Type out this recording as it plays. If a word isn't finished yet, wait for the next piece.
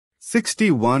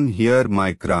61 Hear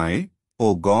my cry,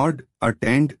 O God,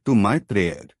 attend to my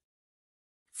prayer.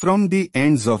 From the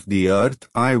ends of the earth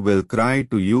I will cry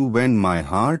to you when my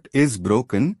heart is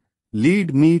broken.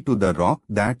 Lead me to the rock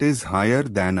that is higher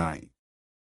than I.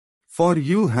 For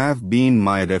you have been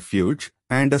my refuge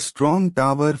and a strong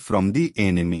tower from the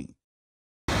enemy.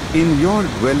 In your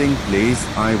dwelling place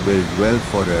I will dwell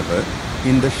forever.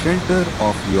 In the shelter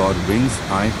of your wings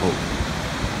I hope.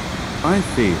 I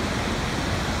fail.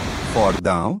 For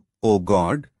thou, O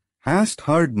God, hast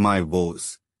heard my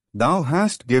voice. Thou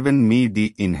hast given me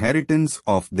the inheritance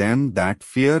of them that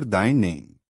fear thy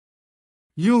name.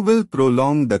 You will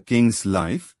prolong the king's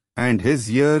life, and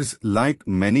his years like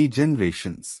many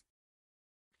generations.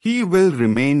 He will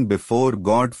remain before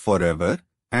God forever,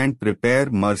 and prepare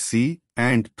mercy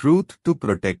and truth to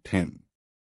protect him.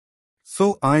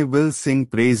 So I will sing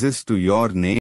praises to your name.